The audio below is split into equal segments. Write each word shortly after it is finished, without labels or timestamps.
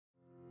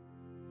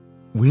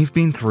We've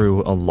been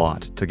through a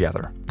lot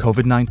together.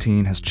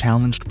 COVID-19 has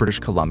challenged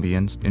British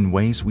Columbians in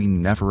ways we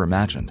never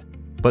imagined.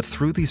 But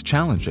through these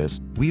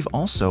challenges, we've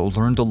also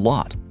learned a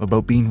lot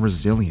about being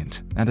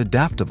resilient and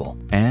adaptable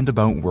and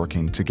about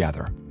working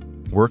together.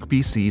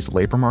 WorkBC's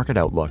Labour Market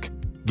Outlook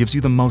gives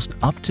you the most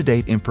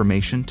up-to-date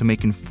information to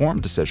make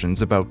informed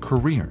decisions about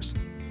careers,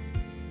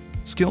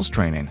 skills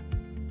training,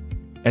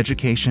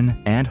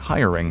 education, and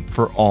hiring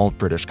for all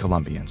British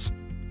Columbians.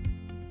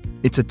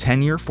 It's a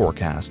 10-year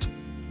forecast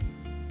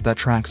that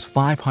tracks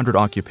 500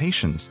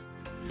 occupations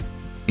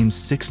in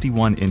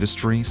 61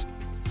 industries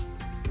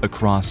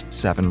across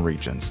 7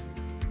 regions.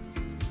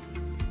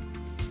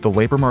 The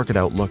Labour Market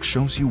Outlook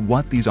shows you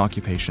what these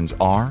occupations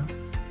are,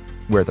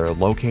 where they're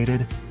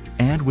located,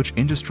 and which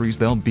industries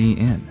they'll be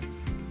in.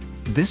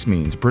 This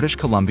means British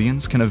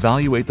Columbians can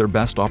evaluate their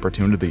best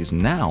opportunities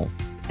now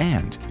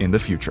and in the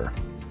future.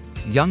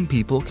 Young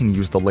people can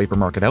use the Labour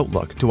Market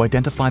Outlook to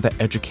identify the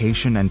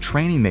education and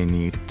training they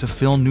need to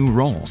fill new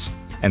roles,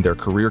 and their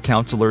career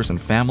counselors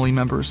and family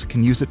members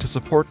can use it to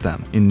support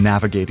them in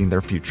navigating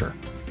their future.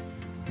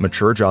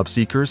 Mature job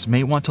seekers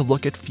may want to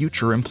look at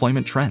future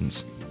employment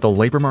trends. The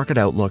Labour Market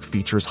Outlook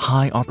features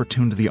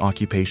high-opportunity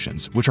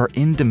occupations which are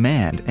in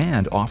demand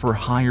and offer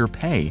higher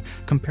pay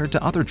compared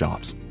to other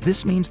jobs.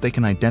 This means they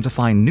can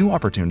identify new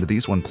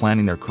opportunities when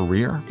planning their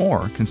career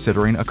or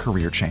considering a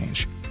career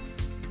change.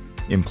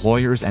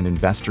 Employers and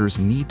investors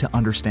need to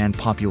understand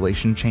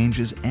population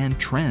changes and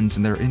trends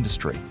in their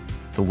industry.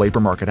 The Labour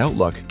Market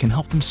Outlook can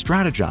help them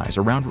strategize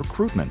around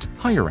recruitment,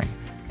 hiring,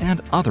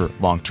 and other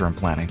long-term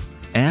planning.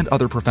 And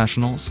other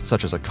professionals,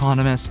 such as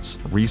economists,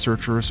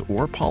 researchers,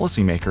 or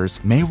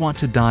policymakers, may want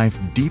to dive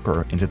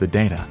deeper into the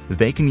data.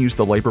 They can use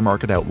the Labour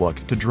Market Outlook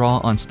to draw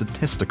on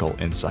statistical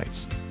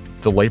insights.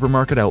 The Labour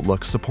Market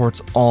Outlook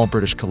supports all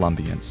British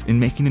Columbians in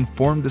making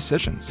informed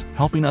decisions,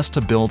 helping us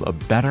to build a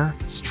better,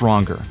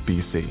 stronger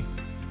BC.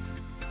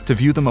 To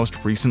view the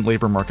most recent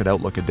Labour Market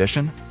Outlook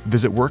edition,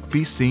 visit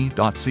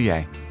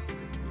workbc.ca.